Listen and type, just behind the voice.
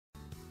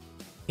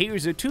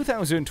Here's a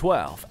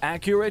 2012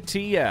 Acura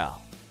TL.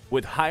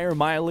 With higher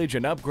mileage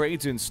and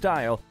upgrades in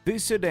style,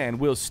 this sedan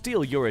will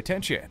steal your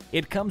attention.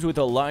 It comes with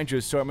a large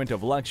assortment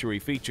of luxury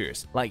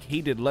features like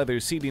heated leather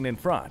seating in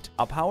front,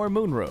 a power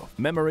moonroof,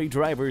 memory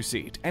driver's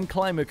seat, and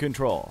climate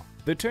control.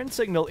 The turn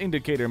signal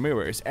indicator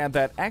mirrors add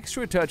that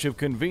extra touch of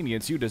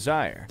convenience you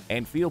desire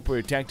and feel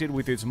protected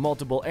with its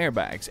multiple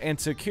airbags and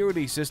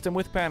security system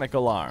with panic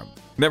alarm.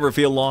 Never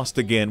feel lost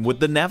again with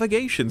the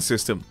navigation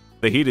system.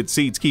 The heated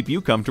seats keep you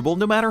comfortable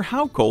no matter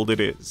how cold it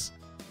is.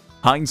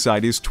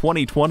 Hindsight is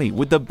 20/20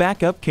 with the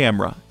backup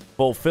camera.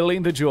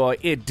 Fulfilling the joy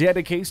it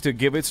dedicates to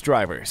give its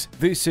drivers,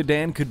 this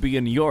sedan could be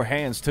in your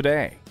hands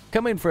today.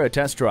 Come in for a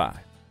test drive.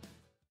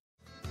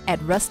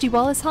 At Rusty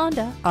Wallis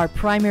Honda, our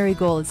primary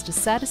goal is to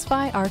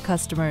satisfy our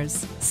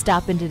customers.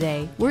 Stop in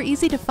today. We're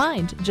easy to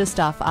find just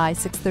off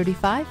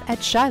I-635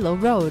 at Shiloh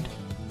Road.